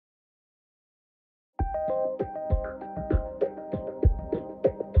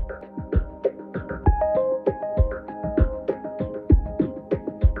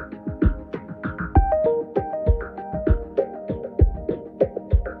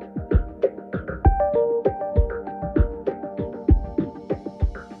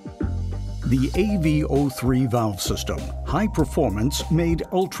The AV03 valve system, high performance made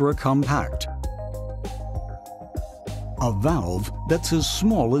ultra compact. A valve that's as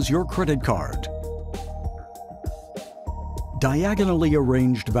small as your credit card. Diagonally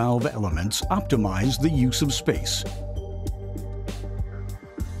arranged valve elements optimize the use of space.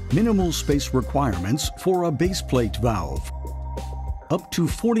 Minimal space requirements for a base plate valve. Up to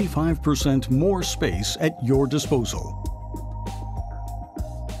 45% more space at your disposal.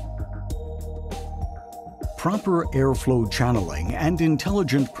 Proper airflow channeling and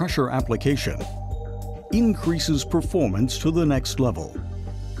intelligent pressure application increases performance to the next level.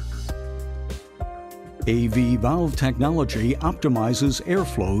 AV valve technology optimizes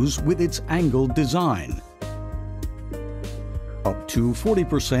airflows with its angled design. Up to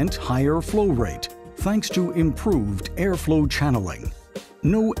 40% higher flow rate thanks to improved airflow channeling.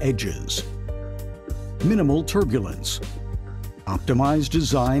 No edges. Minimal turbulence. Optimized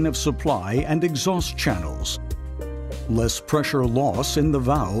design of supply and exhaust channels. Less pressure loss in the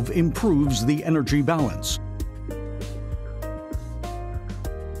valve improves the energy balance.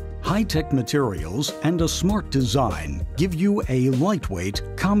 High-tech materials and a smart design give you a lightweight,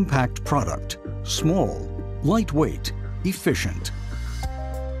 compact product. Small, lightweight, efficient.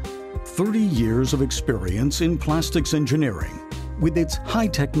 30 years of experience in plastics engineering. With its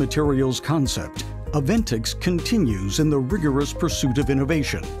high-tech materials concept, AVENTICS continues in the rigorous pursuit of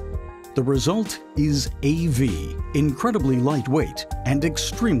innovation. The result is AV, incredibly lightweight and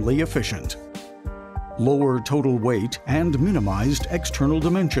extremely efficient. Lower total weight and minimized external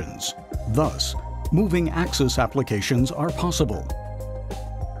dimensions. Thus, moving axis applications are possible.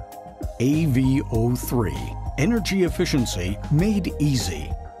 AV03, energy efficiency made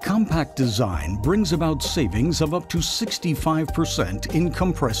easy. Compact design brings about savings of up to 65% in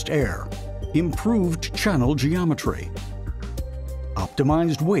compressed air. Improved channel geometry.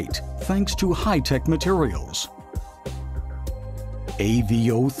 Optimized weight thanks to high-tech materials.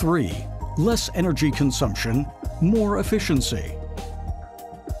 AV03, less energy consumption, more efficiency.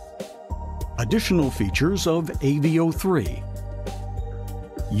 Additional features of AV03.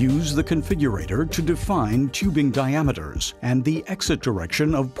 Use the configurator to define tubing diameters and the exit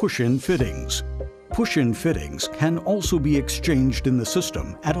direction of push-in fittings. Push-in fittings can also be exchanged in the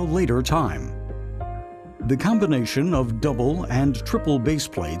system at a later time. The combination of double and triple base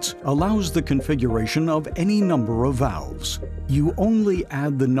plates allows the configuration of any number of valves. You only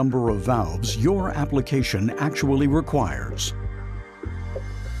add the number of valves your application actually requires.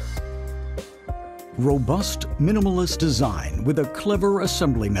 Robust, minimalist design with a clever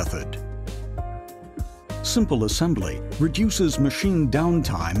assembly method. Simple assembly reduces machine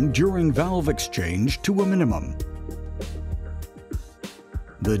downtime during valve exchange to a minimum.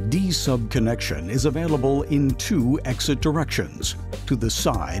 The D-sub connection is available in 2 exit directions, to the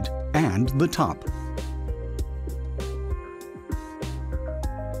side and the top.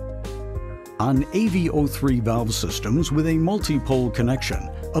 On AV03 valve systems with a multi-pole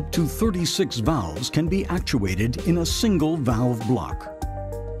connection, up to 36 valves can be actuated in a single valve block.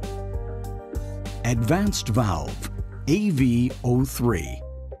 Advanced valve, AV03.